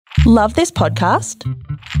Love this podcast?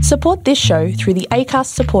 Support this show through the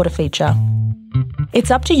Acast supporter feature.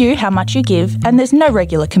 It's up to you how much you give, and there's no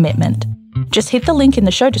regular commitment. Just hit the link in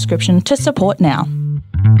the show description to support now.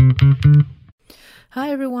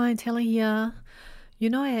 Hi everyone, Taylor here.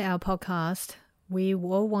 At our podcast, we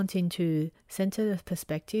were wanting to center the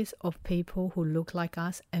perspectives of people who look like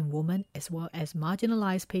us and women, as well as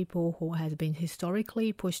marginalized people who has been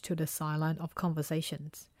historically pushed to the sideline of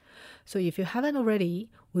conversations. So if you haven't already,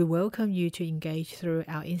 we welcome you to engage through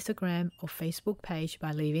our Instagram or Facebook page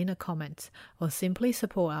by leaving a comment, or simply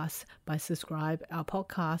support us by subscribe our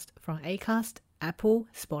podcast from Acast, Apple,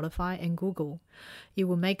 Spotify and Google. It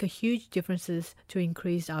will make a huge difference to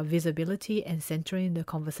increase our visibility and centering the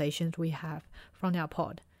conversations we have from our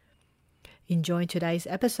pod. Enjoy today's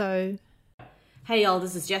episode. Hey y'all,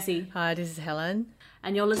 this is Jessie. Hi, this is Helen.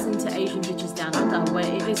 And you're listening to Asian Bitches Down Under, where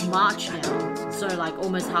it is March now. So like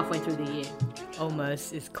almost halfway through the year.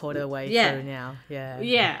 Almost, it's quarter way through now.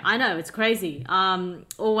 Yeah, I know, it's crazy.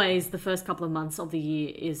 Always the first couple of months of the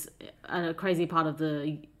year is a crazy part of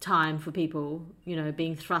the time for people,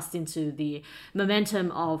 being thrust into the momentum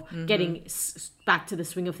of getting back to the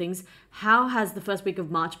swing of things. How has the first week of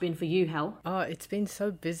March been for you, Hel? Oh, it's been so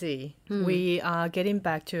busy. We are getting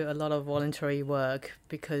back to a lot of voluntary work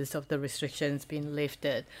because of the restrictions being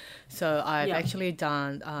lifted. So I've actually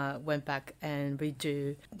went back and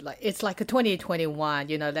redo, it's like a 2021,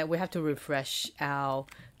 that we have to refresh our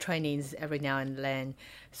trainings every now and then.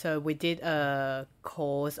 So we did a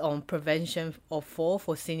course on prevention of fall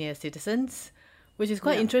for senior citizens, which is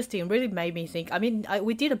quite interesting. It really made me think.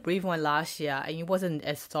 We did a brief one last year and it wasn't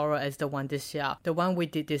as thorough as the one this year. The one we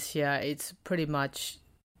did this year, it's pretty much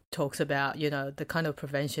talks about, the kind of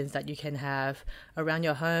preventions that you can have around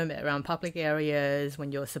your home, around public areas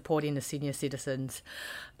when you're supporting the senior citizens.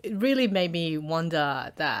 It really made me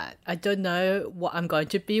wonder that I don't know what I'm going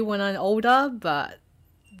to be when I'm older, but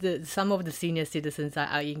some of the senior citizens that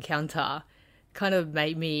I encounter kind of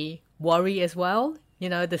made me worry as well,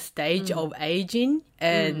 the stage of aging.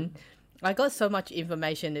 And I got so much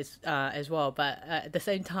information as well, but at the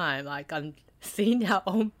same time, I'm seeing our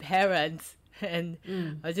own parents. And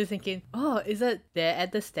I was just thinking, is it they're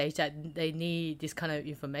at the stage that they need this kind of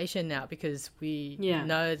information now, because we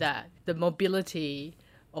know that the mobility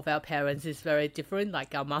of our parents is very different,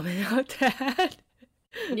 like our mum and our dad.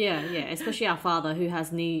 Yeah, especially our father, who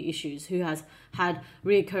has knee issues, who has had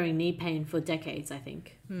reoccurring knee pain for decades, I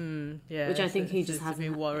think. Which I think he just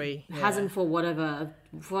hasn't worry. Hasn't for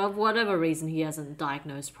whatever reason he hasn't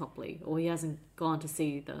diagnosed properly, or he hasn't gone to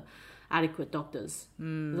see the adequate doctors.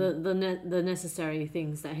 The necessary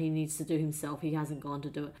things that he needs to do himself, he hasn't gone to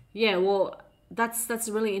do it. Yeah, well, that's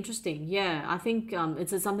really interesting. Yeah, I think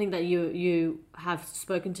it's something that you have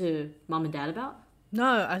spoken to mum and dad about.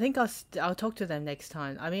 No, I think I'll talk to them next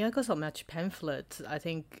time. I got so much pamphlets. I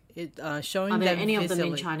think it showing them. Are there any of them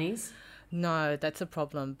in visually. Chinese? No, that's a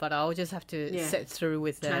problem. But I'll just have to sit through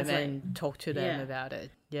with them and talk to them about it.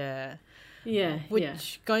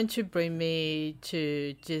 Which going to bring me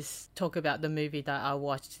to just talk about the movie that I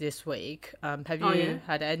watched this week. Have you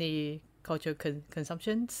had any cultural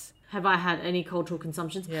consumptions? Have I had any cultural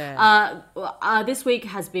consumptions? Yeah. This week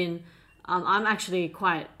has been. I'm actually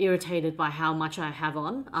quite irritated by how much I have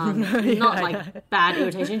on. Bad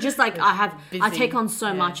irritation, just like I take on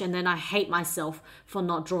so much, and then I hate myself for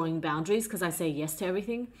not drawing boundaries because I say yes to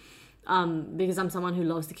everything. Because I'm someone who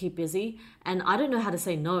loves to keep busy, and I don't know how to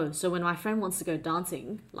say no. So when my friend wants to go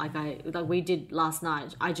dancing, like we did last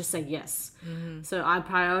night, I just say yes. So I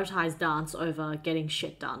prioritize dance over getting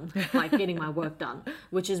shit done, like getting my work done,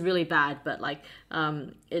 which is really bad. But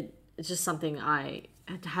it's just something I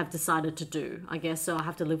have decided to do, I guess, so I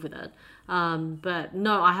have to live with it. But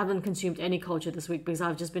no, I haven't consumed any culture this week because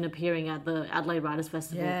I've just been appearing at the Adelaide Writers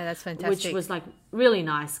Festival. Yeah, that's fantastic. Which was really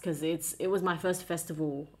nice because it was my first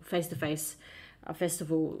festival, face-to-face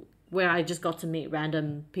festival, where I just got to meet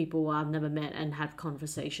random people I've never met and have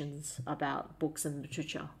conversations about books and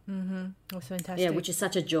literature. That's fantastic. Yeah, which is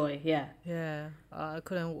such a joy. Yeah, I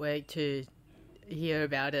couldn't wait to hear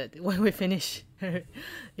about it when we finish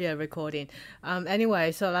recording.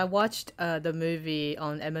 Anyway, so I watched the movie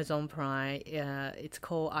on Amazon Prime. It's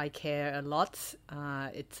called I Care a Lot.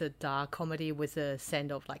 It's a dark comedy with a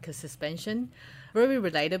scent of a suspension, very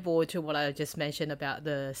relatable to what I just mentioned about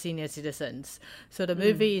the senior citizens. So the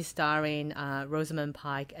movie is starring Rosamund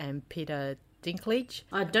Pike and Peter Dinklage.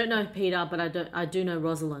 I don't know Peter, but I do know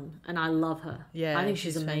Rosalind, and I love her. Yeah, I think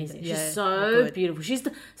she's amazing. She's so beautiful.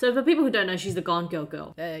 So for people who don't know, she's the Gone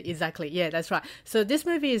Girl. Exactly. Yeah, that's right. So this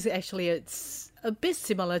movie is actually it's a bit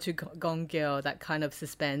similar to Gone Girl, that kind of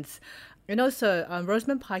suspense. And also,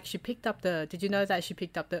 Rosamund Pike, did you know that she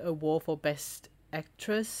picked up the award for Best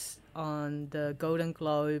Actress on the Golden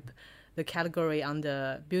Globe, the category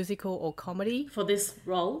under musical or comedy? For this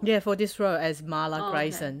role? Yeah, for this role as Marla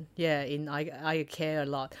Grayson. Okay. Yeah, in I Care a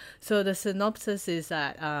Lot. So the synopsis is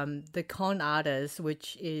that the con artist,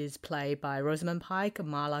 which is played by Rosamund Pike,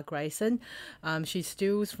 Marla Grayson, she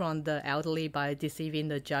steals from the elderly by deceiving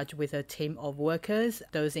the judge with a team of workers.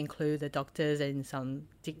 Those include the doctors and some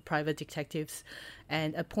private detectives,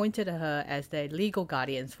 and appointed her as their legal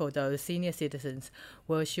guardians for those senior citizens,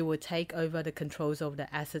 where she would take over the controls of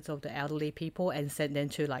the assets of the elderly people and send them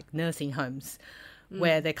to like nursing homes,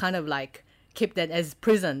 where they kind of like keep them as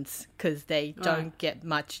prisons because they don't get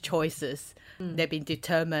much choices. They've been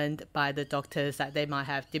determined by the doctors that they might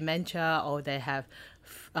have dementia or they have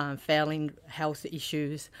failing health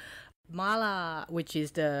issues. Marla, which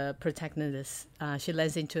is the protagonist, she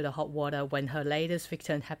lands into the hot water when her latest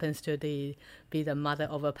victim happens to be the mother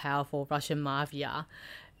of a powerful Russian mafia.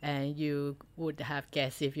 And you would have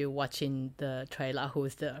guessed if you're watching the trailer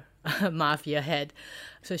who's the mafia head.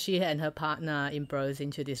 So she and her partner embroils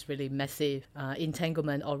into this really massive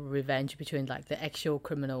entanglement of revenge between like the actual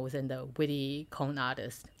criminals and the witty con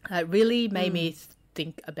artists. It really made me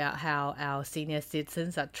think about how our senior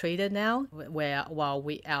citizens are treated now, where while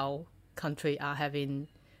our country are having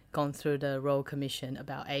gone through the Royal Commission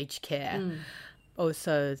about aged care.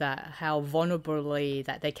 Also that how vulnerably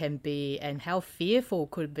that they can be and how fearful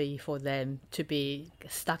could be for them to be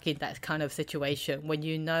stuck in that kind of situation when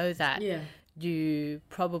you know that you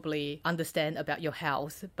probably understand about your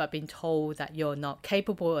health but been told that you're not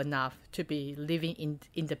capable enough to be living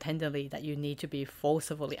independently, that you need to be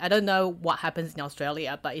forcibly. I don't know what happens in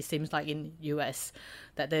Australia, but it seems like in US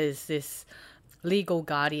that there's this legal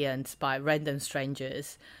guardians by random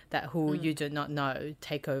strangers that who you do not know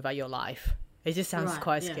take over your life. It just sounds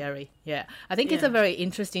quite scary. Yeah. I think it's a very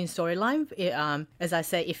interesting storyline. As I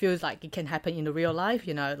say, it feels like it can happen in the real life,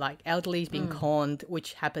 you know, like elderly being conned,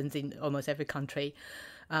 which happens in almost every country.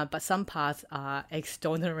 But some parts are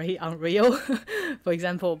extraordinarily unreal, for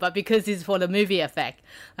example, but because it's for the movie effect.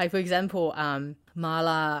 Like, for example,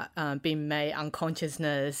 Marla being made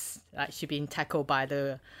unconsciousness, like she been tackled by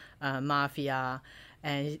the mafia,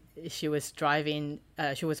 and she was driving,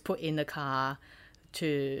 she was put in the car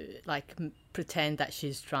to like pretend that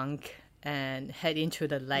she's drunk and head into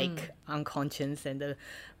the lake unconscious, and the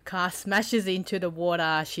car smashes into the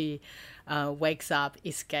water. She wakes up,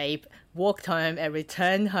 escape, walked home and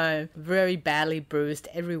returned home very badly bruised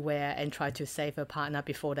everywhere and tried to save her partner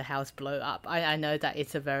before the house blew up. I know that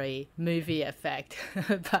it's a very movie effect,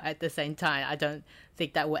 but at the same time I don't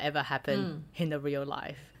think that will ever happen in the real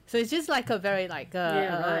life. So it's just like a very like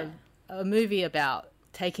a movie about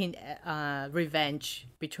taking revenge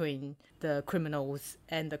between the criminals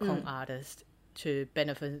and the con artists to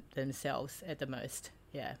benefit themselves at the most.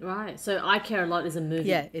 Yeah. Right. So I Care a Lot is a movie.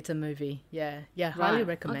 Yeah, it's a movie. Yeah. Highly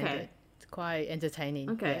recommend it. It's quite entertaining.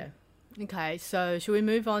 Okay. Yeah. Okay. So should we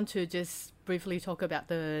move on to just briefly talk about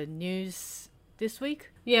the news this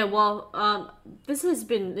week? Yeah. Well, this has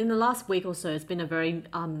been in the last week or so. It's been a very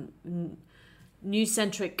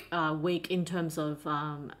news-centric week in terms of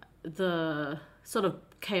the sort of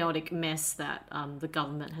chaotic mess that the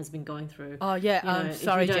government has been going through. Oh yeah,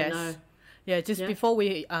 sorry, Jess. Before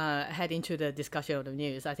we head into the discussion of the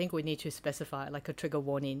news, I think we need to specify like a trigger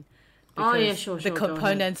warning. Sure. The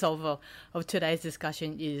components of today's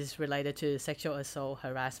discussion is related to sexual assault,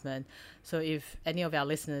 harassment. So if any of our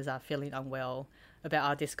listeners are feeling unwell about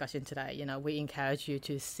our discussion today, you know, we encourage you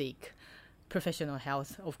to seek professional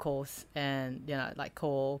health, of course, and like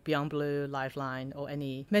call Beyond Blue, Lifeline, or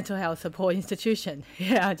any mental health support institution.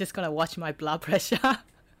 I'm just gonna watch my blood pressure.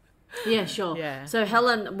 Yeah, sure. Yeah. So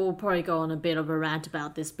Helen will probably go on a bit of a rant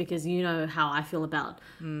about this because you know how I feel about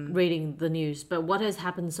reading the news. But what has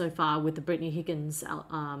happened so far with the Brittany Higgins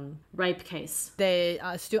rape case? They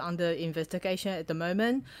are still under investigation at the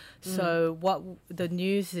moment. So what the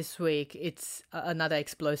news this week, it's another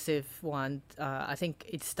explosive one. I think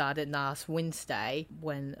it started last Wednesday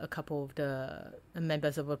when a couple of the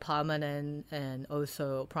members of the parliament and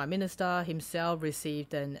also Prime Minister himself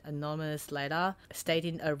received an anonymous letter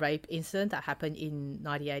stating a rape incident that happened in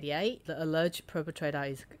 1988. The alleged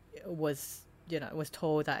perpetrator was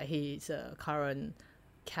told that he's a current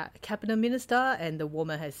cabinet minister, and the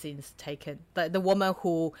woman has since taken the woman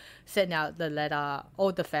who sent out the letter,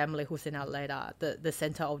 or the family who sent out the letter, the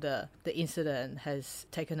center of the incident has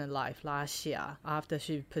taken her life last year after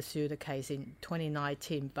she pursued the case in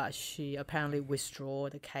 2019, but she apparently withdrew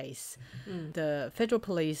the case. The federal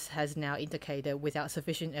police has now indicated without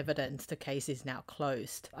sufficient evidence the case is now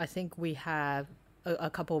closed. I think we have a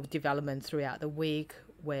couple of developments throughout the week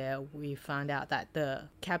where we found out that the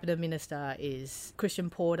cabinet minister is Christian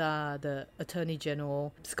Porter, the Attorney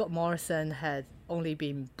General. Scott Morrison had only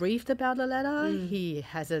been briefed about the letter. He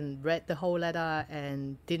hasn't read the whole letter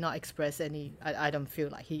and did not express any, I don't feel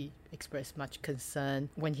like he expressed much concern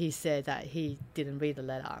when he said that he didn't read the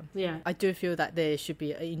letter. Yeah. I do feel that there should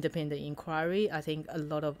be an independent inquiry. I think a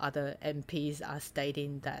lot of other MPs are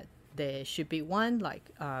stating that there should be one, like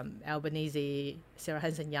Albanese, Sarah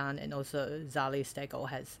Hanson-Yan, and also Zali Steggall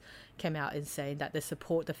has come out and saying that they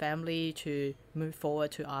support the family to move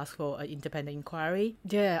forward to ask for an independent inquiry.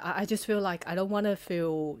 Yeah, I just feel like I don't want to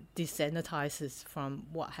feel desensitized from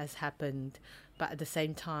what has happened, but at the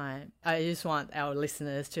same time, I just want our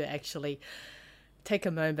listeners to actually take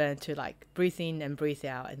a moment to like breathe in and breathe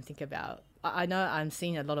out and think about. I know I'm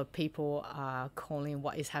seeing a lot of people are calling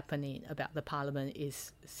what is happening about the parliament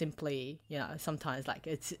is simply, you know, sometimes like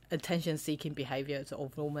it's attention-seeking behaviours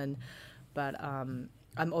of women, but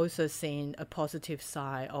I'm also seeing a positive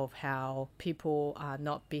side of how people are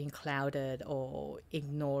not being clouded or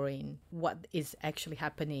ignoring what is actually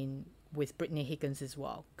happening with Brittany Higgins as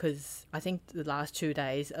well, because I think the last 2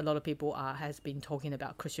 days a lot of people has been talking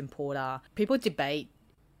about Christian Porter. People debate,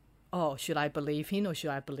 oh, should I believe him or should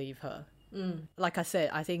I believe her? Like I said,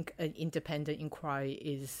 I think an independent inquiry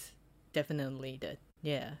is definitely needed.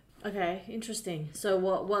 Yeah. Okay, interesting. So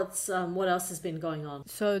what else has been going on?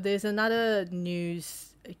 So there's another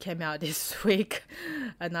news came out this week,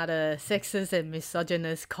 another sexist and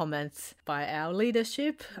misogynist comments by our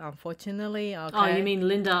leadership, unfortunately. Okay. Oh, you mean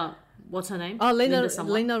Linda? What's her name? Oh,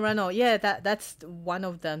 Linda Reynolds. Yeah, that's one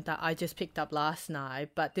of them that I just picked up last night.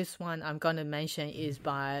 But this one I'm going to mention is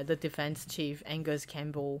by the Defence Chief, Angus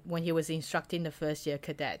Campbell, when he was instructing the first year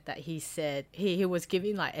cadet, that he said, he was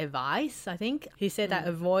giving like advice, I think. He said that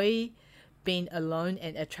avoid being alone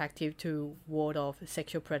and attractive to ward off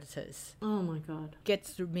sexual predators. Oh my God.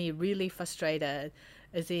 Gets me really frustrated,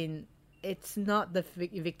 as in, it's not the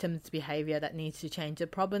victim's behaviour that needs to change. The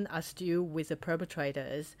problem is still with the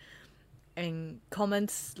perpetrators. And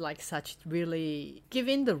comments like such really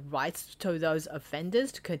giving the rights to those offenders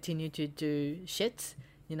to continue to do shit.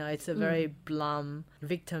 You know, it's a very blunt,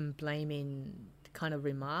 victim-blaming kind of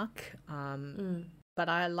remark. But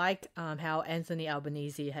I like how Anthony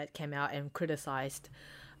Albanese had came out and criticised,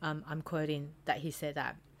 I'm quoting, that he said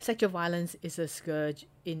that sexual violence is a scourge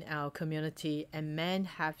in our community and men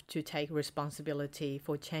have to take responsibility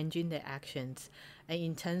for changing their actions. And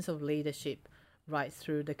in terms of leadership, right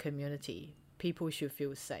through the community, people should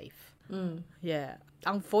feel safe. Yeah.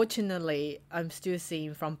 Unfortunately, I'm still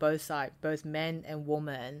seeing from both sides, both men and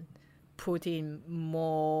women, putting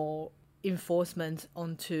more enforcement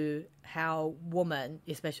onto how women,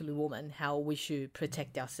 especially women, how we should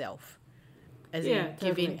protect ourselves. As in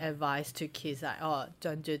giving advice to kids like, oh,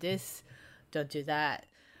 don't do this, don't do that,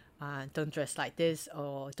 don't dress like this,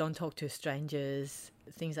 or don't talk to strangers,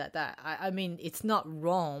 things like that. I mean, it's not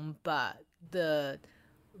wrong, but the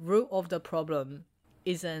root of the problem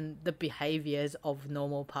isn't the behaviors of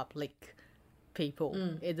normal public people.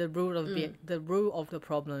 The root of the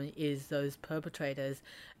problem is those perpetrators,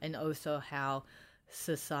 and also how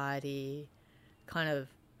society kind of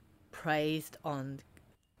praised on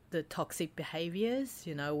the toxic behaviors.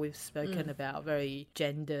 You know, we've spoken about very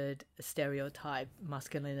gendered stereotype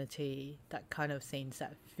masculinity, that kind of things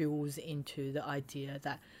that fuels into the idea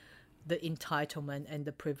that the entitlement and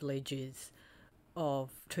the privileges of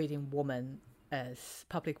treating women as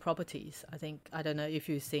public properties. I don't know if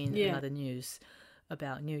you've seen another news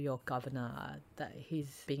about New York governor, that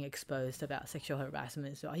he's being exposed about sexual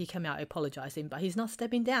harassment. So he came out apologizing, but he's not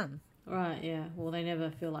stepping down. Right, yeah. Well, they never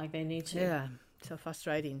feel like they need to. Yeah, so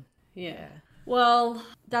frustrating. Yeah. Well,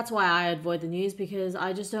 that's why I avoid the news, because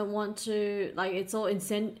I just don't want to, like, it's all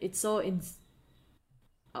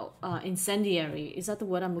incendiary. Is that the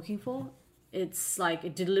word I'm looking for? It's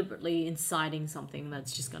like deliberately inciting something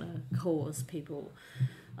that's just going to cause people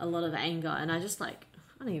a lot of anger. And I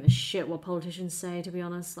don't give a shit what politicians say, to be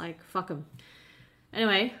honest. Like, fuck them.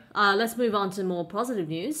 Anyway, let's move on to more positive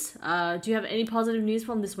news. Do you have any positive news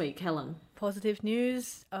from this week, Helen? Positive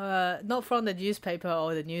news, not from the newspaper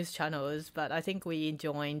or the news channels, but I think we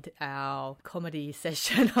enjoyed our comedy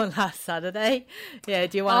session on last Saturday. Yeah,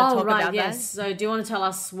 do you want to talk about that? So do you want to tell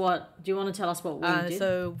us what we did?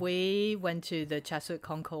 So we went to the Chatswood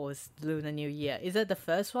Concourse Lunar New Year. Is it the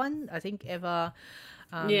first one, I think, ever?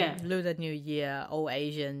 Lunar New Year All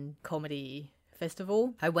Asian Comedy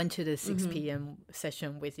Festival. I went to the 6 p.m.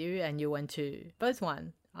 session with you, and you went to both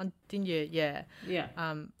one. Didn't you? Yeah.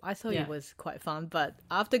 I thought it was quite fun, but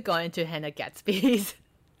after going to Hannah Gatsby's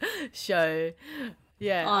show,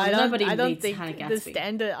 Yeah, I don't think the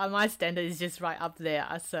standard, my standard is just right up there.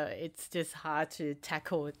 So it's just hard to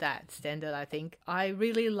tackle that standard, I think. I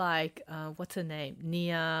really like, what's her name?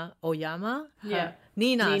 Nia Oyama?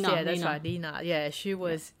 Nina. Yeah, that's right, Nina. Yeah, she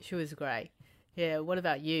was great. Yeah, what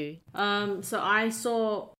about you? So I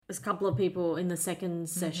saw a couple of people in the second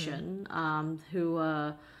session who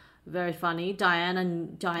were very funny.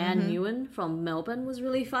 Diane Nguyen from Melbourne was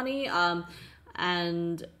really funny.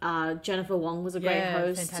 And Jennifer Wong was a great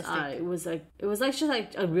host. It was actually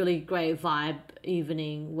like a really great vibe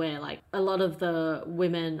evening where like a lot of the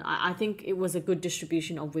women, I think it was a good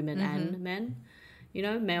distribution of women and men,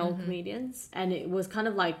 male comedians. And it was kind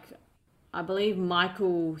of like, I believe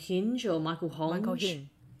Michael Hinge or Michael Hong. Michael Hinge.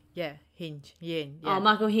 Yeah, Hinge. Yeah. Oh,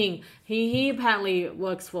 Michael Hing. He apparently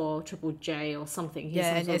works for Triple J or something. He's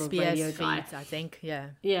some sort of radio SBS guy. feeds, I think.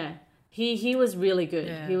 Yeah. Yeah. He was really good.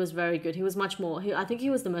 Yeah. He was very good. He was much more... I think he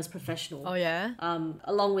was the most professional. Oh, yeah?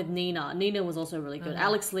 Along with Nina. Nina was also really good.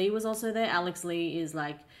 Alex Lee was also there. Alex Lee is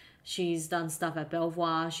like... She's done stuff at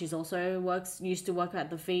Belvoir. She's also used to work at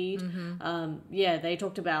The Feed. They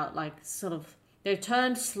talked about like sort of... They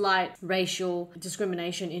turned slight racial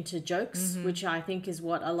discrimination into jokes, which I think is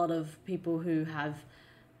what a lot of people who have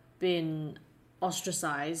been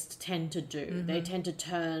ostracized tend to do. They tend to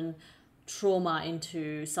turn trauma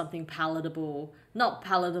into something palatable, not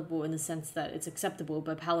palatable in the sense that it's acceptable,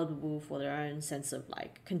 but palatable for their own sense of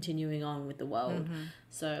like continuing on with the world.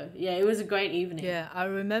 So yeah, it was a great evening. Yeah, I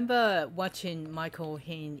remember watching Michael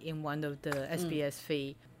Hing in one of the SBS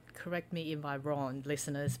feed. Correct me if I'm wrong,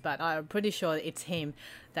 listeners, but I'm pretty sure it's him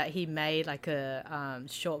that he made like a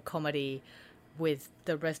short comedy with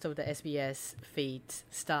the rest of the SBS feed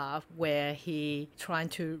staff where he trying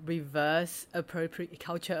to reverse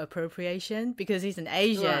culture appropriation because he's an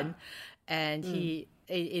Asian and he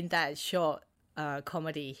in that short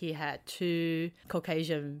comedy he had 2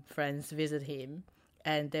 Caucasian friends visit him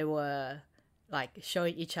and they were like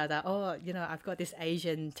showing each other, oh, I've got this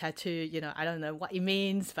Asian tattoo, I don't know what it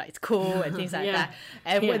means, but it's cool and things like that.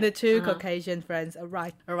 And when the 2 Caucasian friends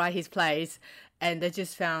arrived his place, and they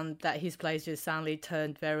just found that his place just suddenly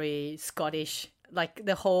turned very Scottish. Like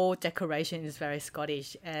the whole decoration is very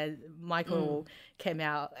Scottish, and Michael came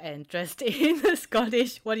out and dressed in the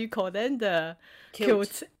Scottish, what do you call them? The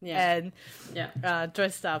kilt. And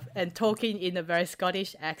dressed up and talking in a very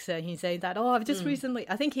Scottish accent. He's saying that, I've just recently,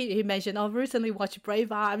 I think he mentioned, I've recently watched Braveheart.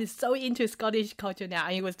 I'm so into Scottish culture now.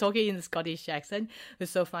 And he was talking in the Scottish accent. It was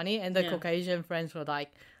so funny. And the Caucasian friends were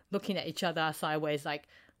like looking at each other sideways, like,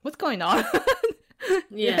 what's going on?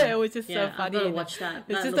 It was just so funny. I've got to watch that.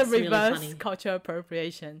 It's just a reverse really culture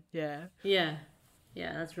appropriation. Yeah,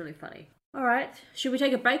 that's really funny. All right, should we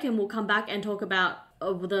take a break and we'll come back and talk about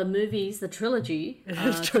the movies, the trilogy,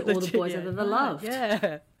 To All the Boys I've Ever Loved.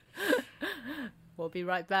 Yeah. We'll be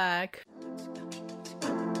right back.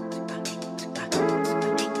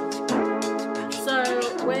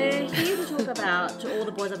 So we're here to talk about To All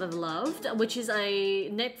the Boys I've Ever Loved, which is a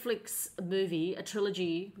Netflix movie, a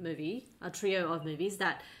trilogy movie, a trio of movies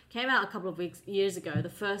that came out a couple of years ago. The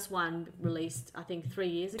first one released, I think, 3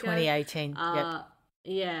 years ago. 2018.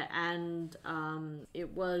 Yeah, and it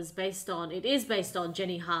is based on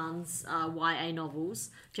Jenny Han's YA novels.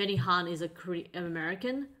 Jenny Han is an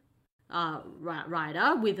American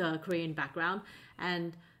writer with a Korean background,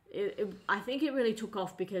 and I think it really took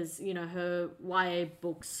off because, her YA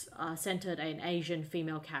books centered an Asian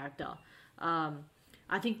female character.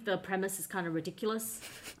 I think the premise is kind of ridiculous.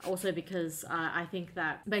 Also because I think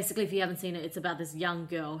that basically, if you haven't seen it, it's about this young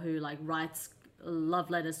girl who like writes love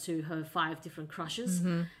letters to her 5 different crushes.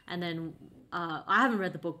 And then I haven't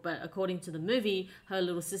read the book, but according to the movie, her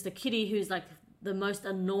little sister Kitty, who's like the most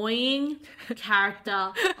annoying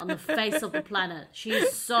character on the face of the planet. She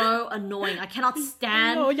is so annoying. I cannot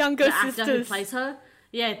stand the actor who plays her.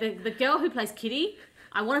 Yeah, the girl who plays Kitty.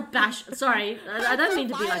 I want to bash... Sorry, I don't mean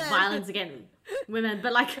to be like violence against women,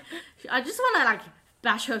 but like I just want to like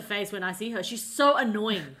bash her face when I see her. She's so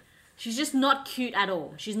annoying. She's just not cute at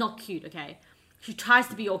all. She's not cute, okay? She tries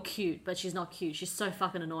to be all cute, but she's not cute. She's so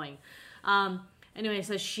fucking annoying. Anyway,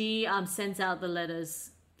 so she sends out the letters...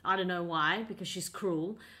 I don't know why, because she's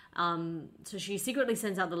cruel. So she secretly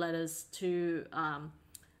sends out the letters to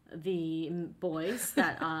the boys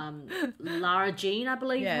that Lara Jean, I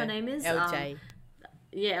believe her name is. LJ.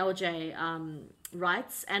 LJ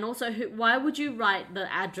writes. And also, why would you write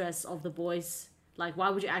the address of the boys? Like, why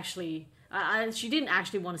would you actually... she didn't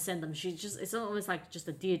actually want to send them. It's almost like just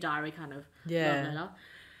a Dear Diary kind of love letter.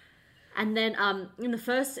 And then in the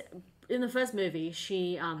first movie,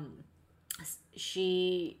 she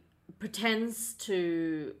pretends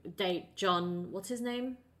to date John, what's his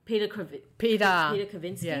name? Peter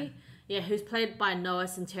Kavinsky. Yeah. Who's played by Noah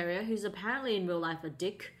Centineo, who's apparently in real life a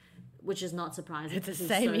dick, which is not surprising. It's the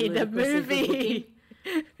same in the movie.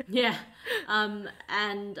 Yeah.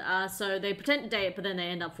 So they pretend to date, but then they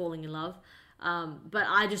end up falling in love. But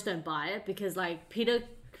I just don't buy it because like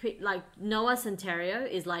Noah Centineo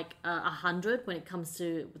is like 100 when it comes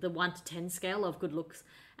to the 1 to 10 scale of good looks,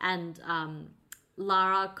 and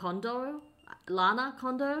Lana Condor,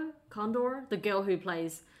 the girl who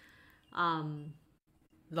plays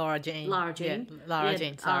Laura Jean. Yeah, Laura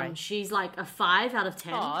Jean, sorry. She's like a 5 out of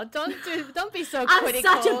 10. Oh, don't be so I'm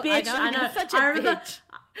critical. such a bitch. I know. Such a bitch.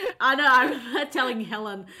 I know. I remember telling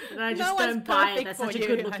Helen that I just don't buy it that such a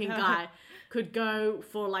good-looking guy could go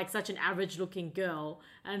for like such an average-looking girl.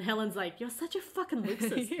 And Helen's like, "You're such a fucking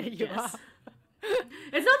losers." Yeah, you are.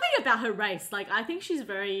 It's nothing about her race. Like, I think she's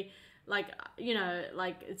very, like, you know,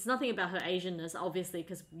 like, it's nothing about her Asianness, obviously,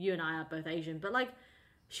 because you and I are both Asian. But, like,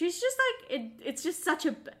 she's just, like, it's just such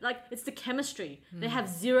a, like, it's the chemistry. They have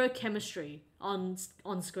zero chemistry on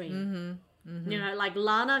screen. You know, like,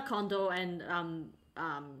 Lana Condor and,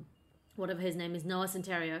 whatever his name is, Noah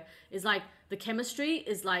Centineo, is, like, the chemistry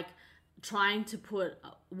is, like, trying to put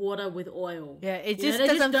water with oil. Yeah, it just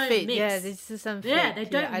doesn't fit. Mix. Yeah, it just doesn't fit. Yeah, they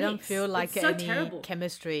don't mix. I don't feel like it's so any terrible.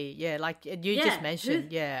 chemistry. Yeah, like you just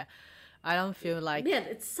mentioned. Yeah, I don't feel like... Yeah,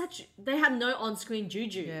 it's such... They have no on-screen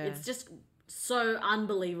juju. Yeah. It's just so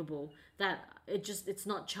unbelievable that it's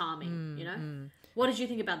not charming, you know? What did you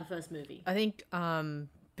think about the first movie? I think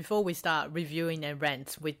before we start reviewing and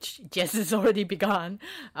rants, which Jess has already begun,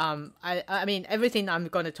 I mean, everything I'm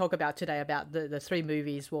going to talk about today about the 3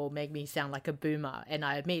 movies will make me sound like a boomer, and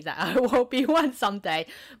I admit that I will be one someday,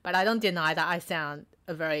 but I don't deny that I sound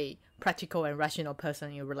a very practical and rational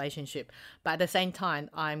person in a relationship. But at the same time,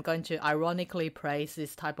 I'm going to ironically praise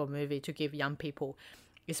this type of movie to give young people,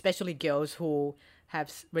 especially girls who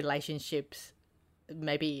have relationships,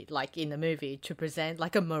 maybe like in the movie, to present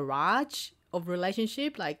like a mirage of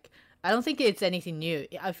relationship. Like, I don't think it's anything new.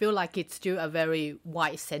 I feel like it's still a very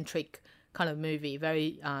white-centric kind of movie,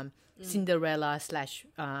 very Cinderella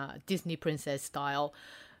 / Disney princess style.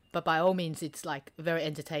 But by all means, it's like very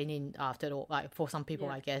entertaining after all. Like for some people,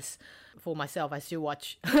 I guess. For myself, I still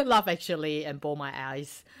watch Love Actually and bawl my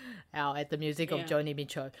eyes out at the music of Joni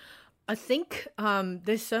Mitchell. I think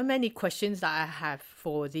there's so many questions that I have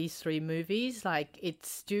for these 3 movies. Like, it's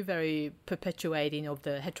still very perpetuating of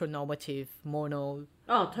the heteronormative, mono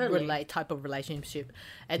type of relationship.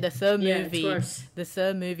 And the third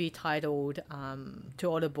movie titled To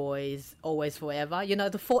All the Boys, Always Forever. You know,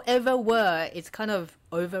 the forever word is kind of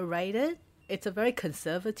overrated. It's a very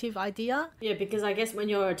conservative idea. Yeah, because I guess when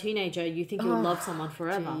you're a teenager, you think you'll love someone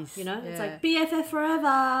forever. Geez, you know, it's like BFF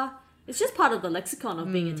forever. It's just part of the lexicon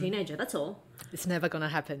of being a teenager. That's all. It's never gonna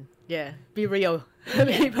happen. Yeah, be real,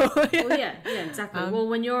 people. Well, yeah, exactly. Well,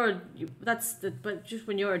 when but just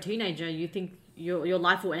when you're a teenager, you think your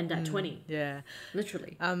life will end at 20. Yeah,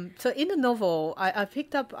 literally. So in the novel, I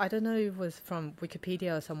picked up. I don't know if it was from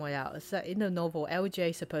Wikipedia or somewhere else. So in the novel, LJ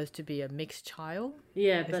is supposed to be a mixed child.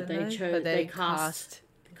 Yeah, but they cast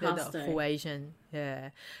the full Asian. Yeah,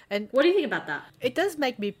 and what do you think about that? It does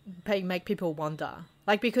make people wonder.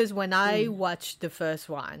 Like, because when I watched the first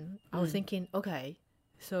one, I was thinking, okay,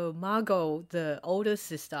 so Margot, the older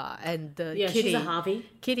sister, and the Kitty, she's a Harvey.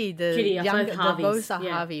 Kitty, the younger, both are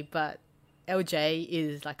Harvey, but LJ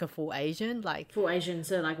is like a full Asian, like full Asian.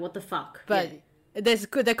 So like, what the fuck? But there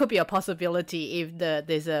could be a possibility if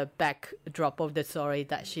there's a backdrop of the story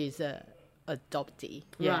that she's a adoptee.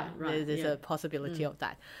 Yeah, right. There's a possibility of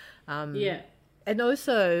that. And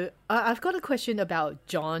also, I've got a question about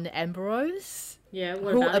John Ambrose. Yeah,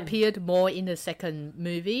 who appeared more in the second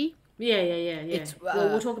movie. Yeah.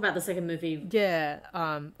 We'll talk about the second movie. Yeah.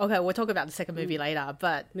 Okay, we'll talk about the second movie later.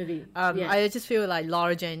 But I just feel like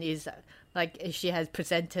Laura Jean is like, she has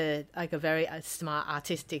presented like a very smart,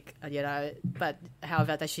 artistic, you know, but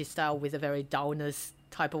however that she started with a very dullness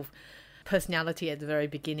type of personality at the very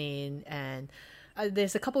beginning, and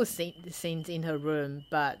there's a couple of scenes in her room,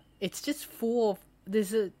 but it's just full of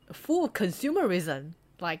consumerism.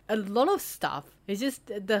 Like, a lot of stuff. It's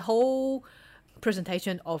just the whole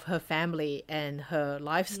presentation of her family and her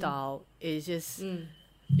lifestyle is just,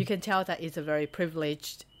 you can tell that it's a very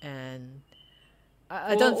privileged, and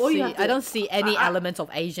I don't see any elements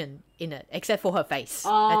of Asian in it except for her face.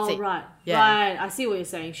 Oh, that's it. Right. Right. I see what you're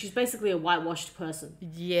saying. She's basically a whitewashed person.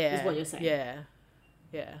 Yeah. Is what you're saying.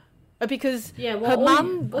 Yeah. Because her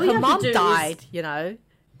mum died, you know.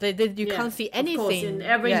 You can't see anything. Of course, in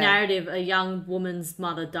every narrative, a young woman's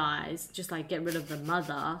mother dies. Just like get rid of the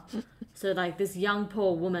mother. So like this young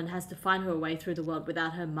poor woman has to find her way through the world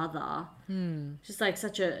without her mother. Just like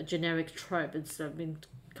such a generic trope. It's been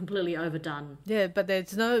completely overdone. Yeah, but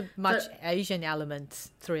there's no much Asian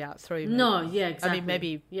elements throughout three movies. No, yeah, exactly. I mean,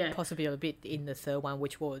 maybe possibly a bit in the third one,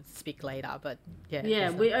 which we'll speak later, but yeah.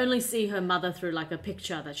 Yeah, we only see her mother through like a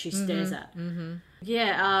picture that she stares at.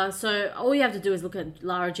 Yeah, so all you have to do is look at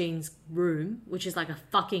Lara Jean's room, which is like a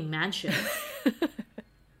fucking mansion.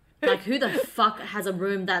 Like, who the fuck has a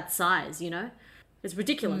room that size, you know? It's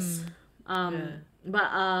ridiculous.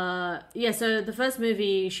 But so the first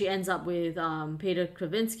movie, she ends up with Peter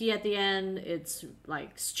Kravinsky at the end. It's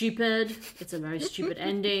like stupid. It's a very stupid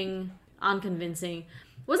ending, unconvincing.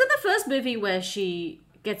 Was it the first movie where she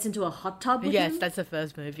gets into a hot tub with him? That's the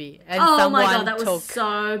first movie. And oh my god, that was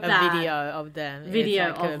so bad. A video of them.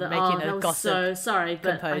 Video of them. That was so sorry,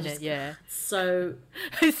 but component. So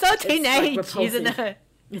it's so teenage, isn't it?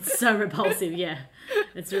 It's so repulsive. Yeah,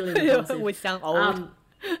 it's really repulsive. We sound old.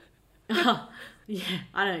 Yeah,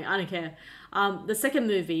 I don't care. The second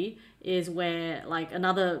movie is where like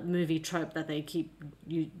another movie trope that they keep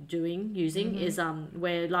using is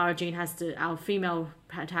where Lara Jean our female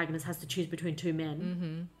protagonist has to choose between two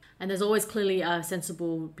men. And there's always clearly a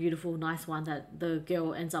sensible, beautiful, nice one that the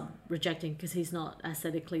girl ends up rejecting because he's not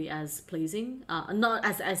aesthetically as pleasing, not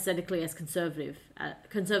as aesthetically as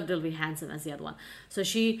conservatively handsome as the other one. So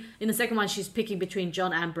in the second one, she's picking between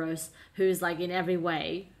John Ambrose, who's like in every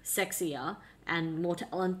way sexier and more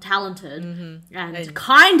talented and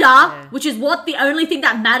kinder, which is the only thing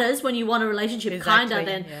that matters when you want a relationship, kinder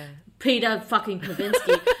than Peter fucking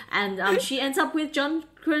Kavinsky. And she ends up with John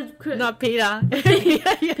not Peter. Peter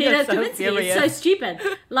Kavinsky. It's so stupid.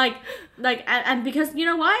 And because, you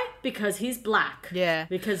know why? Because he's black. Yeah.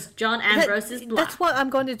 Because John Ambrose is black. That's what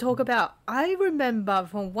I'm going to talk about. I remember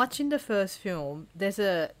from watching the first film,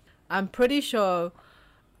 I'm pretty sure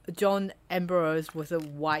John Ambrose was a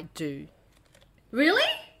white dude. Really?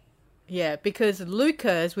 Yeah, because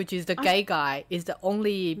Lucas, which is the gay guy, is the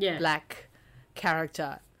only black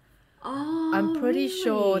character. Oh, I'm pretty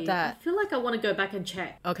sure that... I feel like I want to go back and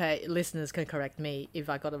check. Okay, listeners can correct me if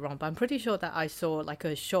I got it wrong, but I'm pretty sure that I saw like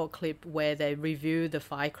a short clip where they review the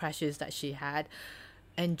 5 crashes that she had,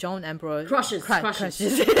 and John Ambrose... Crashes.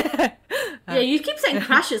 Yeah, you keep saying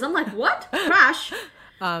crashes. I'm like, what? Crash?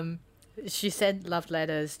 She sent love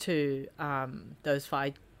letters to those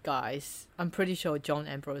 5 guys. I'm pretty sure John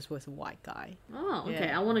Ambrose was a white guy. Oh, okay.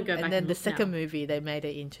 I want to go back and then the look second now. movie, they made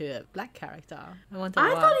it into a black character. I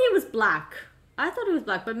thought he was black.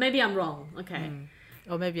 But maybe I'm wrong. Okay.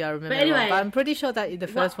 Or maybe I remember but anyway, wrong. But I'm pretty sure that in the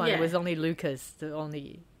first one, it was only Lucas, the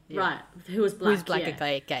only... Right, who was black. Who's black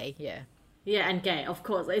and gay, yeah. Yeah, and gay, of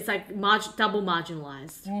course. It's like double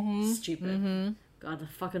marginalized. Stupid. God, the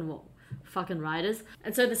fucking writers.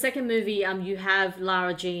 And so the second movie, you have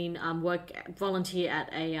Lara Jean volunteer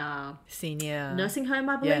at a senior nursing home,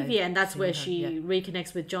 I believe. Yeah, and that's where she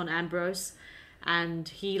reconnects with John Ambrose. And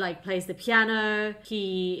he like plays the piano.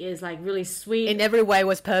 He is like really sweet. In every way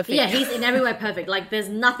was perfect. Yeah, he's in every way perfect. Like there's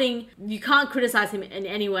nothing, you can't criticize him in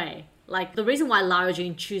any way. Like the reason why Lara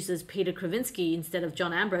Jean chooses Peter Kravinsky instead of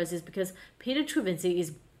John Ambrose is because Peter Kravinsky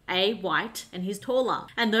is white and he's taller,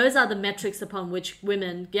 and those are the metrics upon which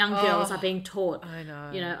young girls are being taught. I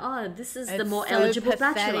know. This is the more eligible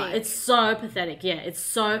bachelor. It's so pathetic. Yeah, it's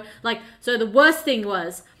so so the worst thing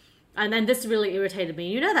was, and then this really irritated me.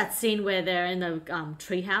 You know that scene where they're in the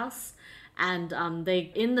treehouse, and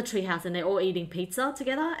they in the treehouse and they're all eating pizza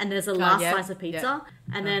together, and there's a last slice of pizza,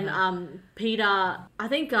 and then Peter, I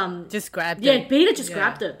think just grabbed it. Yeah, Peter just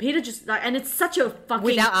grabbed it. Peter just and it's such a fucking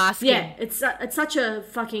without asking. Yeah, it's such a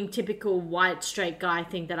fucking typical white straight guy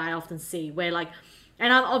thing that I often see where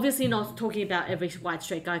and I'm obviously not talking about every white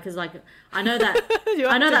straight guy because I know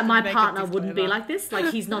that my partner wouldn't be like this.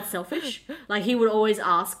 Like he's not selfish. Like he would always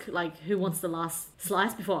ask who wants the last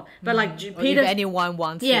slice before. But Peter, if anyone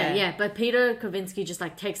wants. Yeah. But Peter Kavinsky just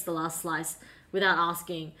takes the last slice without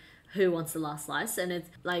asking who wants the last slice, and it's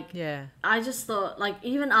I just thought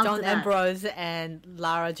even after John Ambrose and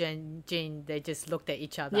Lara Jean, they just looked at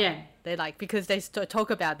each other. Yeah, they because they talk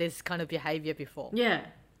about this kind of behavior before. Yeah.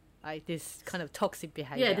 Like this kind of toxic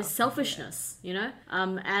behavior. Yeah, this selfishness, you know?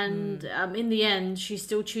 In the end, she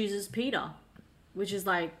still chooses Peter, which is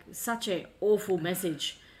such an awful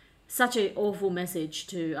message. Such an awful message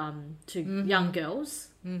to young girls.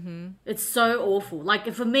 Mm-hmm. It's so awful.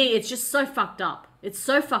 For me, it's just so fucked up. It's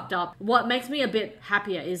so fucked up. What makes me a bit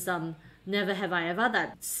happier is Never Have I Ever,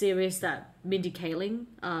 that series that Mindy Kaling,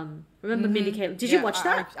 remember Mindy Kaling? Did you watch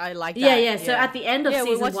that? I like that. Yeah. So at the end of season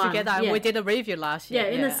we watched 1, together and we did a review last year. Yeah,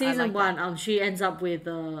 in the season like 1, she ends up with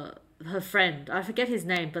her friend. I forget his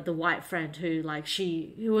name, but the white friend who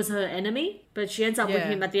who was her enemy, but she ends up with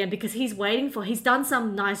him at the end because he's done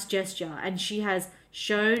some nice gesture, and she has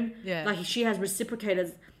shown she has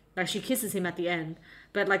reciprocated, like she kisses him at the end,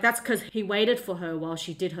 but like that's because he waited for her while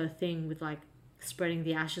she did her thing with like spreading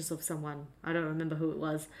the ashes of someone. I don't remember who it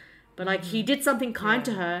was, but like he did something kind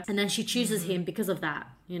to her, and then she chooses him because of that,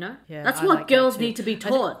 you know? That's what like girls need to be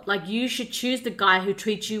taught. Like, you should choose the guy who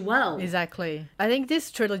treats you well. Exactly. I think this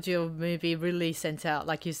trilogy of movie really sent out,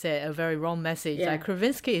 like you said, a very wrong message. Like,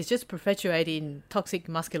 Krasinski is just perpetuating toxic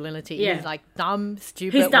masculinity. He's like dumb,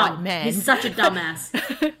 stupid white man. He's such a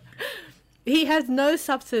dumbass. He has no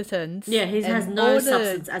substance. Yeah, he has no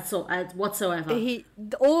substance whatsoever.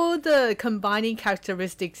 All the combining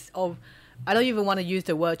characteristics of, I don't even want to use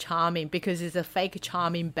the word charming because he's a fake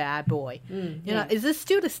charming bad boy. You know, is this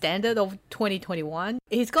still the standard of 2021?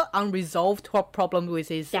 He's got unresolved problem with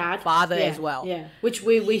his father as well. Yeah, which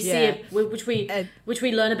we see, which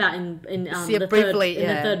we learn about in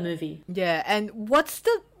the third movie. Yeah, and what's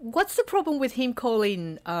the problem with him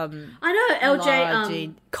calling I know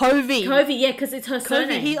LJ Covey? Yeah, because it's her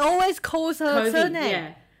surname. He always calls her surname.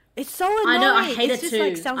 Yeah, it's so annoying. I know. I hate it too.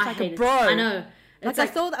 Like sounds like a bro. I know. Like I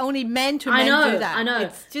thought only men to men do that. I know.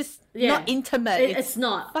 It's just not intimate. It's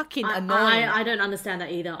not. Fucking annoying. I don't understand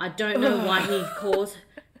that either. I don't know why he calls...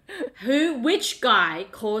 Which guy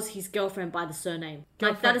calls his girlfriend by the surname?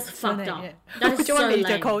 Like, that is fucked up. Yeah. That is so lame. Which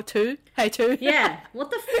one did call too? Hey, too? Yeah.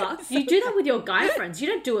 What the fuck? You do that with your guy friends. You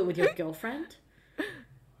don't do it with your girlfriend.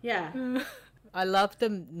 Yeah. I love the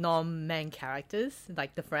non-main characters,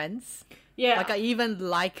 like the friends. Yeah. Like, I even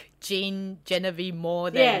like Genevieve more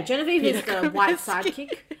than... Yeah, Genevieve is the white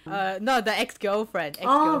sidekick. No, the ex-girlfriend.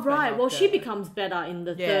 Oh, right. Well, she becomes better in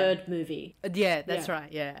the third movie. Yeah, that's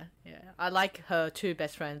right. Yeah. I like her two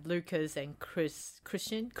best friends, Lucas and Chris.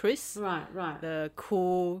 Right. The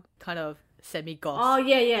cool kind of semi-goth. Oh,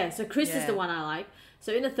 yeah. So Chris is the one I like.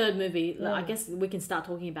 So in the third movie, I guess we can start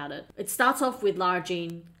talking about it. It starts off with Lara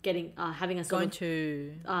Jean having a sort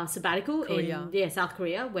of sabbatical Korea. in South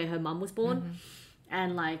Korea, where her mum was born,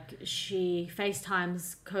 and like she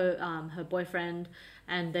FaceTimes her boyfriend,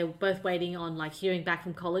 and they're both waiting on like hearing back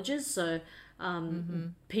from colleges. So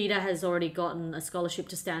Peter has already gotten a scholarship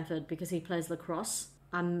to Stanford because he plays lacrosse.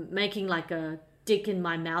 I'm making like a dick in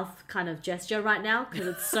my mouth kind of gesture right now because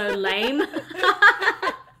it's so lame.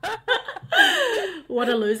 What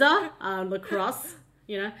a loser. Lacrosse,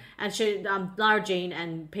 you know. And Lara Jean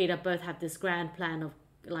and Peter both have this grand plan of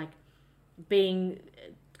like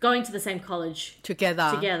going to the same college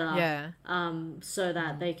together. Yeah. So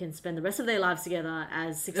that they can spend the rest of their lives together,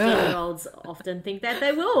 as 16-year-olds often think that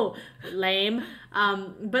they will. Lame.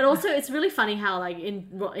 But also it's really funny how like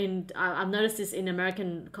I've noticed this in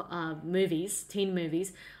American movies, teen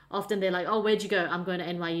movies. Often they're like, oh, where'd you go? I'm going to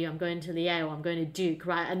NYU. I'm going to Yale. I'm going to Duke,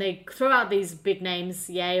 right? And they throw out these big names,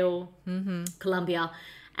 Yale, Columbia,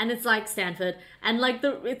 and it's like Stanford. And like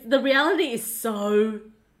the reality is so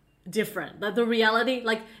different. Like the reality,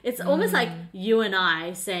 like it's almost like you and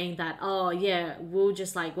I saying that, oh yeah, we'll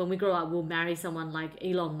just like when we grow up, we'll marry someone like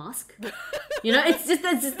Elon Musk. You know, it's just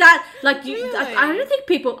that like you. Really? I don't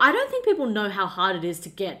think people know how hard it is to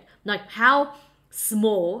get like how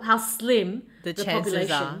slim the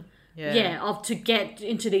population are. To get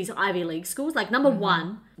into these Ivy League schools. Like number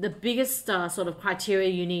one, the biggest sort of criteria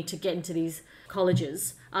you need to get into these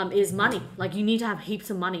colleges is money. Like you need to have heaps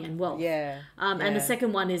of money and wealth. And the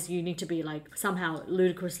second one is you need to be like somehow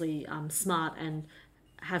ludicrously smart and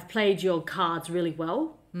have played your cards really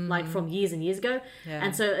well. Like from years and years ago.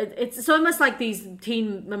 And so it's almost like these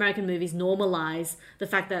teen American movies normalize the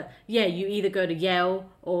fact that you either go to Yale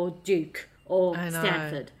or Duke or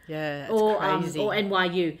Stanford, or crazy. Or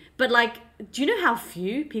NYU. But like, do you know how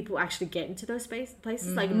few people actually get into those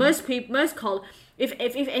places? Like most college, if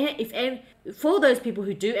for those people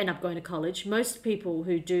who do end up going to college, most people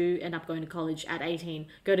who do end up going to college at 18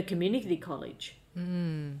 go to community college.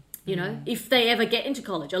 You know, if they ever get into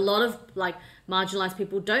college, a lot of like marginalized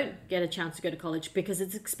people don't get a chance to go to college because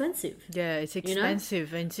it's expensive. Yeah, it's expensive,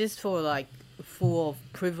 you know? And just for like full of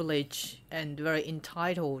privilege and very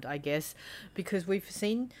entitled, I guess, because we've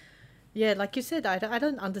seen, like you said, I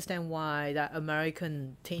don't understand why that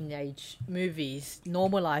American teenage movies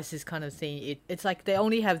normalize this kind of thing. It's like they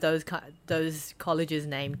only have those colleges'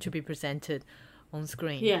 name to be presented on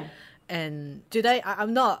screen. Yeah. And do they?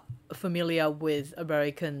 I'm not familiar with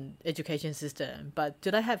American education system, but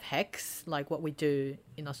do they have hacks like what we do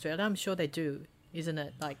in Australia? I'm sure they do. isn't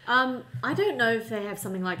it? Like, I don't know if they have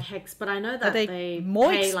something like Hex, but I know that they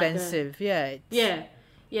more pay expensive. Yeah.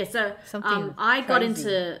 So something I got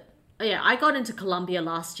crazy. into Columbia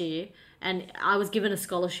last year, and I was given a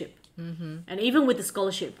scholarship. Mm-hmm. And even with the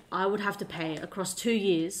scholarship, I would have to pay across 2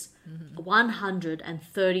 years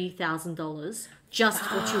 $130,000 just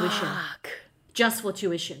for tuition. Just for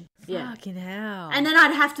tuition. Yeah. Fucking hell. And then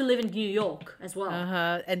I'd have to live in New York as well.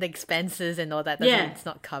 And the expenses and all that. It's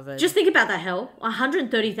not covered. Just think about that, hell.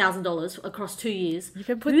 $130,000 across 2 years. You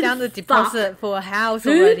can put down the deposit for a house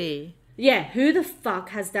already. Yeah, who the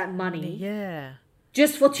fuck has that money? Yeah.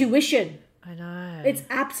 Just for tuition. I know. It's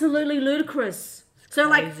absolutely ludicrous. So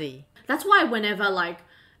crazy. that's why whenever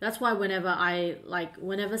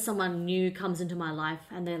someone new comes into my life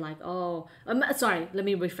and they're like, sorry, let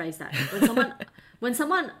me rephrase that. When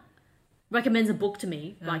someone recommends a book to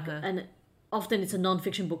me, and often it's a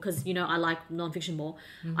non-fiction book because, I like non-fiction more.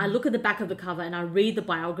 I look at the back of the cover and I read the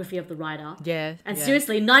biography of the writer. Yeah. And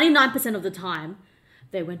seriously, 99% of the time,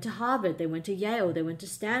 they went to Harvard, they went to Yale, they went to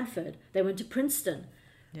Stanford, they went to Princeton.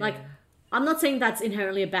 Yeah. Like, I'm not saying that's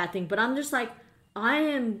inherently a bad thing, but I'm just like,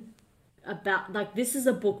 this is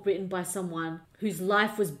a book written by someone whose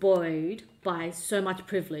life was buoyed by so much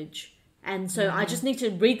privilege. And so I just need to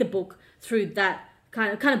read the book through that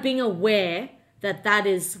kind of being aware that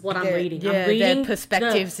is what I'm reading. I'm reading the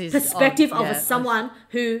perspective of someone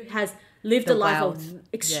who has lived a life of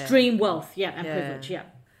extreme wealth and privilege. Yeah.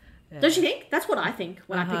 Don't you think? That's what I think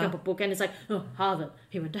when I pick up a book and it's like, Harvard.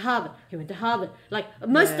 He went to Harvard. He went to Harvard. Like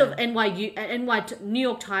most of New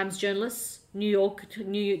York Times journalists, the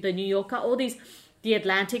New Yorker, all these, the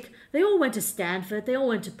Atlantic, they all went to Stanford. They all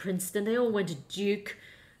went to Princeton. They all went to Duke.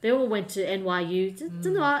 They all went to NYU.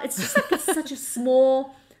 It's just like it's such a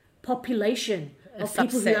small population of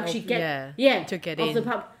people who actually get in.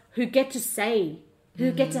 Who get to say. Who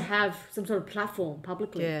get to have some sort of platform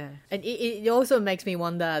publicly. Yeah. And it also makes me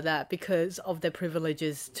wonder that because of their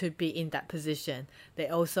privileges to be in that position, they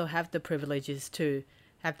also have the privileges to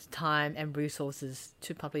have the time and resources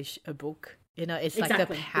to publish a book. It's like the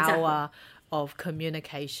power of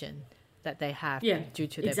communication that they have due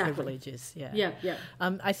to their privileges. Yeah.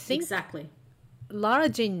 I think Lara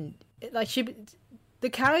Jean, the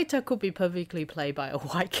character could be perfectly played by a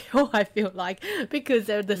white girl, I feel like, because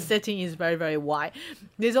the setting is very, very white.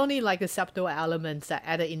 There's only like a subtle elements that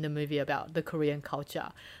added in the movie about the Korean culture.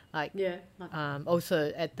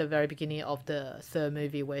 Also at the very beginning of the third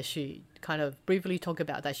movie where she kind of briefly talked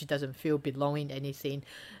about that she doesn't feel belong in anything.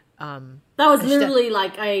 That was literally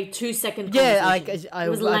like a 2-second conversation. I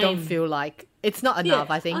don't feel like it's not enough,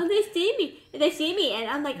 I think. Oh, they see me and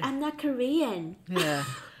I'm like, I'm not Korean. Yeah.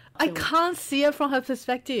 I can't see it from her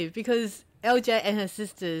perspective because LJ and her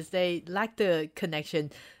sisters, they lack the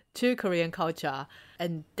connection to Korean culture,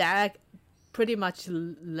 and Dad pretty much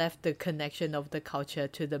left the connection of the culture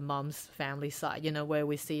to the mom's family side, where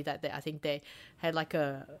we see that I think they had like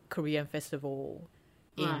a Korean festival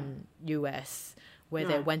in US where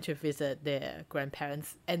they went to visit their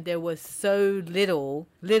grandparents, and there was so little,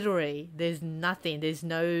 literally there's no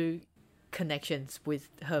connections with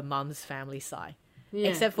her mom's family side.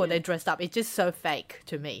 Except for they dressed up. It's just so fake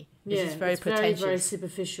to me. It's just very pretentious. Very, very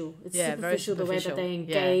superficial. It's superficial the way that they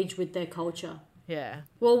engage with their culture. Yeah.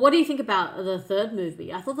 Well, what do you think about the third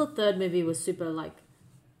movie? I thought the third movie was super I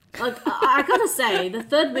gotta say, the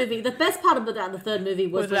third movie, the best part about the third movie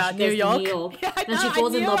was when she goes to New York and she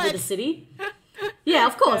falls in love with the city. Yeah,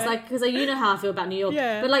 of course, because you know how I feel about New York.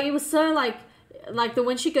 Yeah. But it was so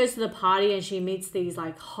when she goes to the party and she meets these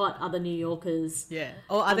hot other New Yorkers. Yeah.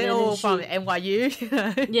 Oh, are they all from NYU?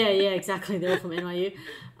 yeah, exactly. They're all from NYU.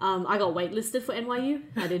 I got waitlisted for NYU.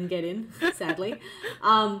 I didn't get in, sadly.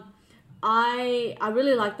 I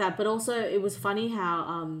really liked that, but also it was funny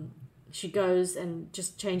how she goes and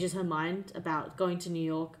just changes her mind about going to New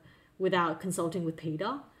York without consulting with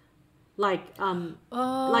Peter. I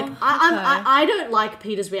don't like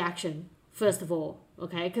Peter's reaction, first of all.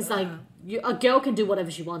 Okay, because a girl can do whatever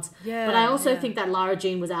she wants. Yeah, but I also think that Lara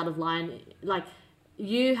Jean was out of line.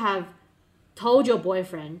 You have told your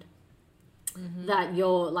boyfriend that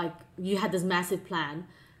you had this massive plan.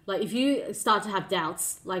 If you start to have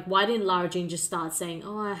doubts, why didn't Lara Jean just start saying,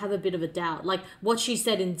 "Oh, I have a bit of a doubt"? What she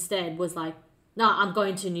said instead was "No, I'm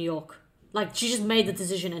going to New York." She just made the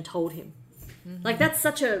decision and told him. That's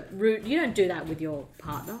such a rude. You don't do that with your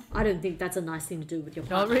partner. I don't think that's a nice thing to do with your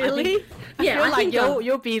partner. Oh, really? I think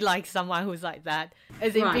you'll be like someone who's like that.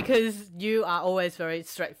 As in, because you are always very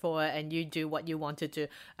straightforward and you do what you want to do.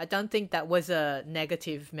 I don't think that was a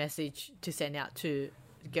negative message to send out to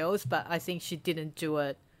girls, but I think she didn't do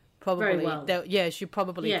it probably well. she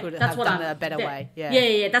probably Yeah, could that's have what done I'm- it a better yeah. way. Yeah.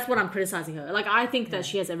 Yeah. That's what I'm criticizing her. Like, I think that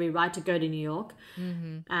she has every right to go to New York,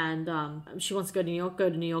 and she wants to go to New York. Go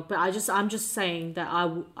to New York. But I'm just saying that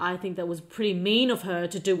I think that was pretty mean of her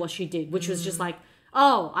to do what she did, which was just like,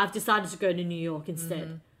 oh, I've decided to go to New York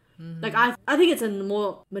instead. Like, I think it's a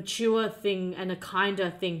more mature thing and a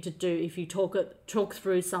kinder thing to do if you talk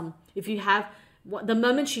through if you have the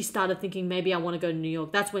moment she started thinking maybe I want to go to New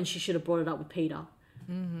York, that's when she should have brought it up with Peter.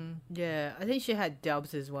 Yeah, I think she had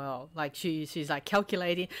doubts as well. Like she's like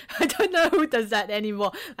calculating. I don't know who does that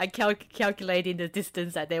anymore. Like calculating the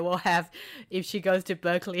distance that they will have if she goes to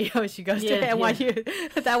Berkeley or she goes to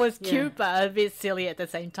NYU. That was cute, but a bit silly at the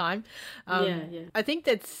same time. I think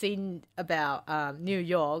that scene about New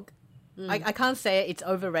York. I can't say it's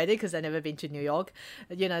overrated because I've never been to New York.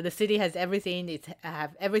 You know, the city has everything. It's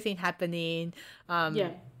have everything happening.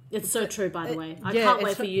 It's so true, by the way. I can't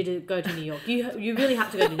wait for you to go to New York. You really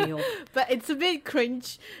have to go to New York. But it's a bit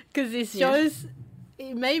cringe because it shows...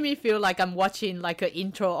 It made me feel like I'm watching like an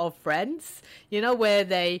intro of Friends, you know, where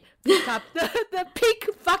they pick up the pink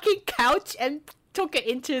fucking couch and took it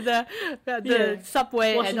into the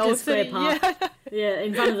subway Washington and also... Square Park.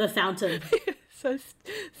 In front of the fountain. So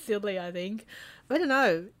silly, I think. I don't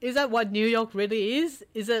know. Is that what New York really is?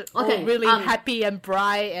 Is it all really happy and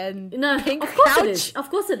bright and pink of course couch? it is. Of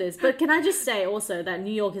course it is. But can I just say also that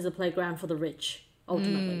New York is a playground for the rich,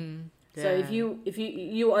 ultimately. So if you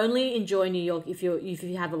only enjoy New York if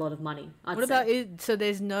you have a lot of money. What about it? So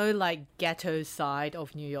there's no like ghetto side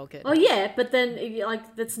of New York. Oh yeah, but then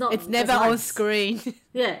like that's not. It's never on screen.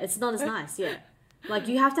 Yeah, it's not as nice. Yeah, like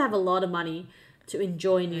you have to have a lot of money to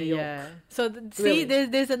enjoy New York. Yeah. So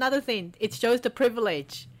there's another thing. It shows the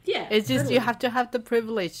privilege. Yeah. It's just you have to have the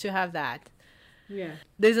privilege to have that. Yeah.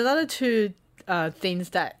 There's another two things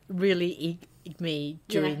that really eat me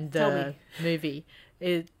during the movie.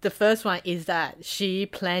 The first one is that she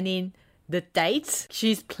planning the dates.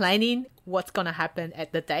 She's planning what's gonna happen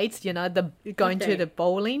at the dates. You know, going to the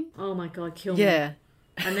bowling. Oh my god, kill me. Yeah.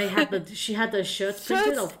 And they had she had those shirts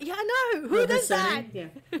printed off. Yeah, I know. Who does that? Yeah.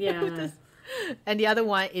 I know. And the other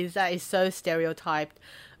one is that it's so stereotyped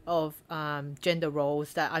of gender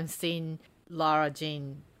roles that I'm seeing Lara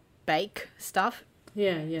Jean bake stuff.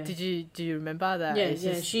 Yeah. Do you remember that?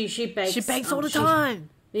 Yeah. She bakes. She bakes all the time.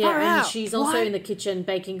 Yeah, and she's also in the kitchen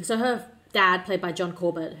baking. So her dad, played by John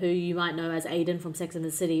Corbett, who you might know as Aiden from Sex and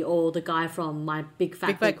the City, or the guy from My Big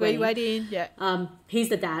Fat Great Wedding. Yeah. He's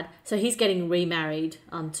the dad. So he's getting remarried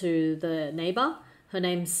to the neighbor. Her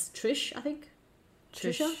name's Trish, I think.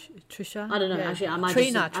 Trisha? I don't know. Yeah. Actually, I might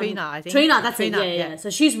Trina, I think. Trina, that's it. Yeah. So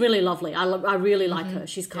she's really lovely. I really like her.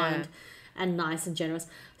 She's kind and nice and generous.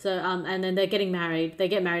 So and then they're getting married. They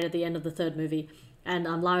get married at the end of the third movie, and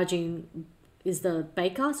Lara Jean is the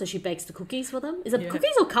baker, so she bakes the cookies for them. Is it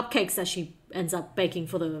cookies or cupcakes that she ends up baking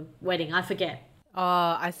for the wedding? I forget.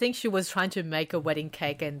 I think she was trying to make a wedding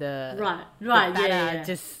cake and the batter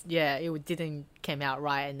just it didn't came out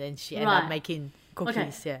right, and then she ended up making cookies.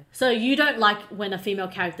 Okay. Yeah. So you don't like when a female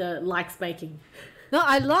character likes baking? No,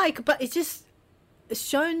 I like, but it's just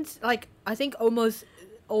shown like I think almost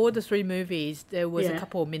all the three movies there was a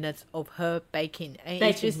couple of minutes of her baking, and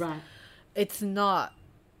it's not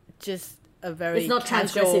just a very it's not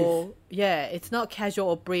casual. Yeah, it's not casual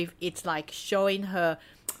or brief. It's like showing her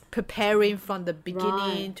preparing from the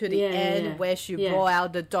beginning to the end, where she roll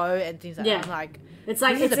out the dough and things like that. I'm like, it's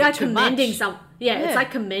like commending some. It's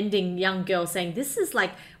like commending young girls, saying this is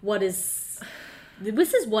what is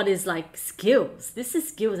like skills. This is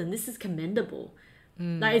skills, and this is commendable.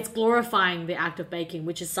 Like it's glorifying the act of baking,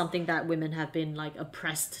 which is something that women have been like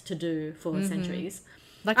oppressed to do for centuries.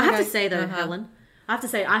 Like I have to say though, Helen. I have to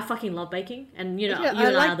say, I fucking love baking, and you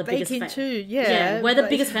and I are the biggest too. We're the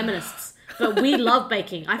biggest feminists, but we love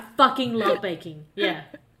baking. I fucking love baking. Yeah.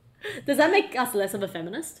 Does that make us less of a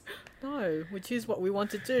feminist? No, which is what we want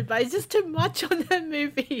to do, but it's just too much on that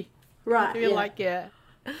movie. Right. I feel like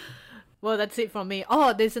Well, that's it from me.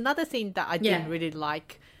 Oh, there's another thing that I didn't really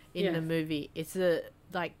like in the movie. It's the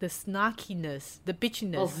snarkiness, the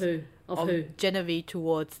bitchiness of Genevieve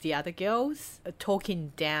towards the other girls,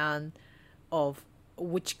 talking down of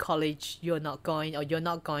which college you're not going or you're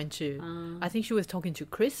not going to. I think she was talking to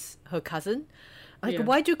Chris, her cousin. Like,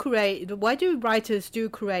 why do writers do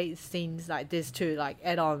create scenes like this to like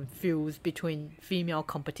add on feels between female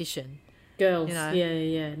competition? Girls, you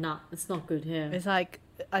know? No, it's not good. Yeah, it's like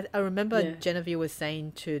I remember Genevieve was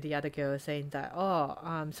saying to the other girl, saying that,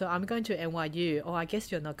 so I'm going to NYU. Oh, I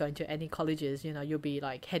guess you're not going to any colleges. You know, you'll be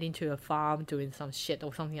like heading to a farm doing some shit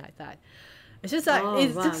or something like that. It's just like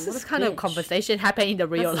this kind of conversation happening in the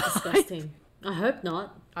real life. Disgusting. I hope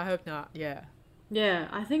not. Yeah. Yeah,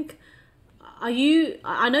 I think.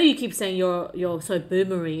 I know you keep saying you're so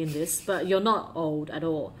boomery in this, but you're not old at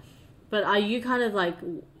all. But are you kind of like,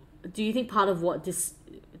 do you think part of what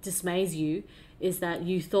dismays you is that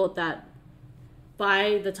you thought that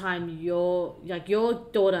by the time your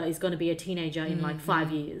daughter is going to be a teenager in like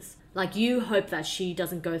 5 years, like you hope that she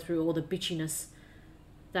doesn't go through all the bitchiness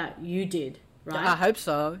that you did, right? I hope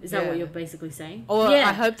so. Is that what you're basically saying? Or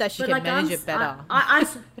I hope that she can like, manage it better.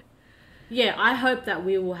 Yeah, I hope that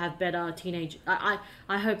we will have better teenage. I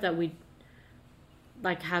hope that we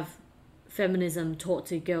like have feminism taught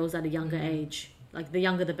to girls at a younger age. Like the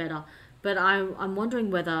younger the better. But I'm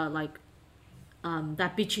wondering whether like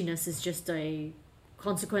that bitchiness is just a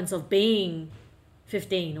consequence of being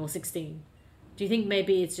 15 or 16. Do you think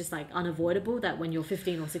maybe it's just like unavoidable that when you're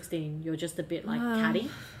 15 or 16 you're just a bit like catty?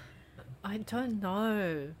 I don't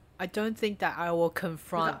know. I don't think that I will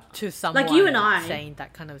confront to someone like you and I saying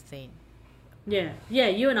that kind of thing. Yeah,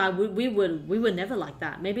 you and I, we were never like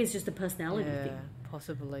that. Maybe it's just a personality thing.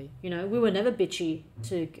 Possibly. You know, we were never bitchy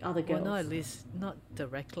to other girls. Well, no, at least not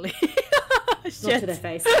directly. Not to their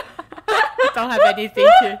face. Don't have anything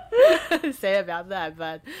to say about that,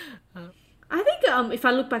 but... I think if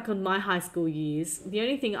I look back on my high school years, the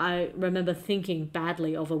only thing I remember thinking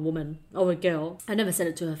badly of a woman, or a girl, I never said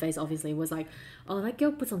it to her face, obviously, was like, oh, that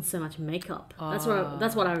girl puts on so much makeup. That's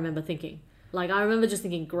what I remember thinking. Like, I remember just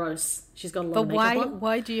thinking, gross, she's got a lot of makeup on. But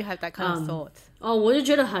why do you have that kind of thought? Oh, 我就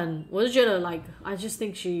觉得 like, I just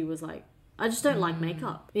think she was like, I just don't like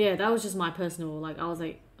makeup. Yeah, that was just my personal, like, I was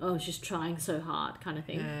like, oh, she's trying so hard kind of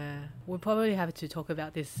thing. Yeah, we'll probably have to talk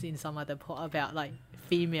about this in some other part about, like,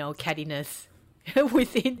 female cattiness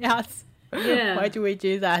within us. Yeah. Why do we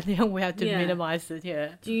do that? We have to minimize it.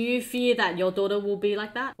 Yeah. Do you fear that your daughter will be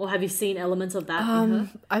like that, or have you seen elements of that in her?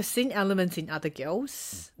 I've seen elements in other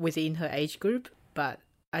girls within her age group, but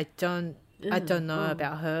I don't know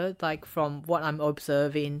about her. Like from what I'm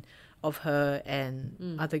observing of her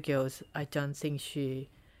and other girls, I don't think she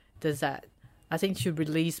does that. I think she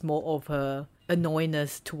released more of her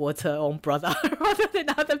annoyingness towards her own brother rather than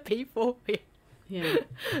other people. Yeah.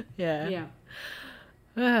 Yeah.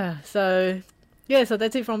 So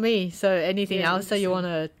that's it from me. So anything else that you want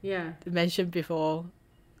to mention before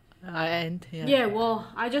I end? Yeah,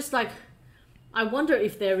 well, I just like, I wonder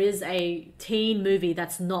if there is a teen movie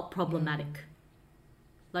that's not problematic.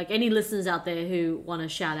 Like any listeners out there who want to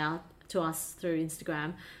shout out to us through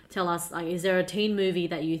Instagram, tell us, like, is there a teen movie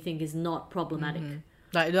that you think is not problematic?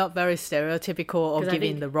 Like not very stereotypical or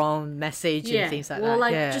giving the wrong message and things like that. Well,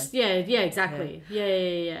 like exactly.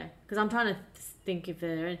 Yeah. Because I'm trying to think if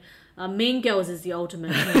they're Mean Girls is the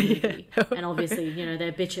ultimate movie, and obviously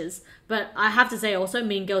they're bitches. But I have to say also,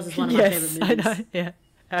 Mean Girls is one of my favorite movies. I know, yeah.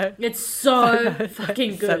 It's so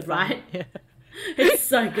fucking good, so right? Yeah. It's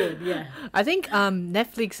so good, yeah. I think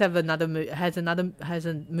Netflix has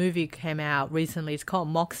a movie came out recently. It's called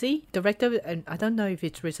Moxie. Director, and I don't know if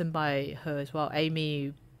it's written by her as well.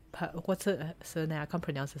 Amy, what's her surname? I can't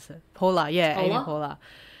pronounce it. Poehler, yeah, Amy Poehler.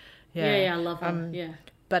 Yeah, I love her. Yeah.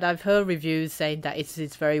 But I've heard reviews saying that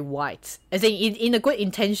it's very white. I think in a good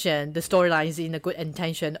intention, the storyline is in a good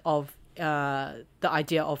intention of the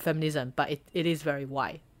idea of feminism, but it is very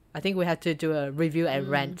white. I think we have to do a review and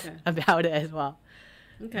rant about it as well.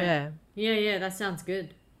 Okay. Yeah, that sounds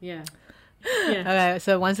good. Yeah. Okay,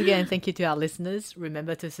 so once again, thank you to our listeners.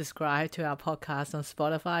 Remember to subscribe to our podcast on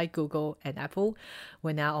Spotify, Google, and Apple.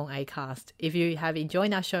 We're now on Acast. If you have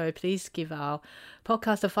enjoyed our show, please give our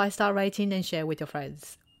podcast a 5-star rating and share with your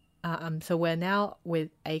friends. So we're now with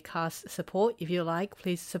Acast support. If you like,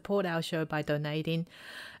 please support our show by donating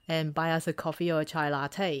and buy us a coffee or a chai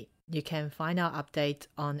latte. You can find our updates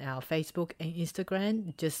on our Facebook and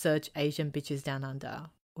Instagram. Just search Asian Bitches Down Under.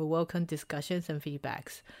 We welcome discussions and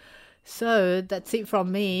feedbacks. So that's it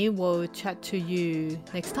from me. We'll chat to you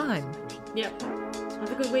next time. Yep.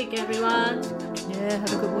 Have a good week, everyone. Yeah,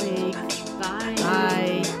 have a good week.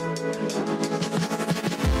 Bye. Bye.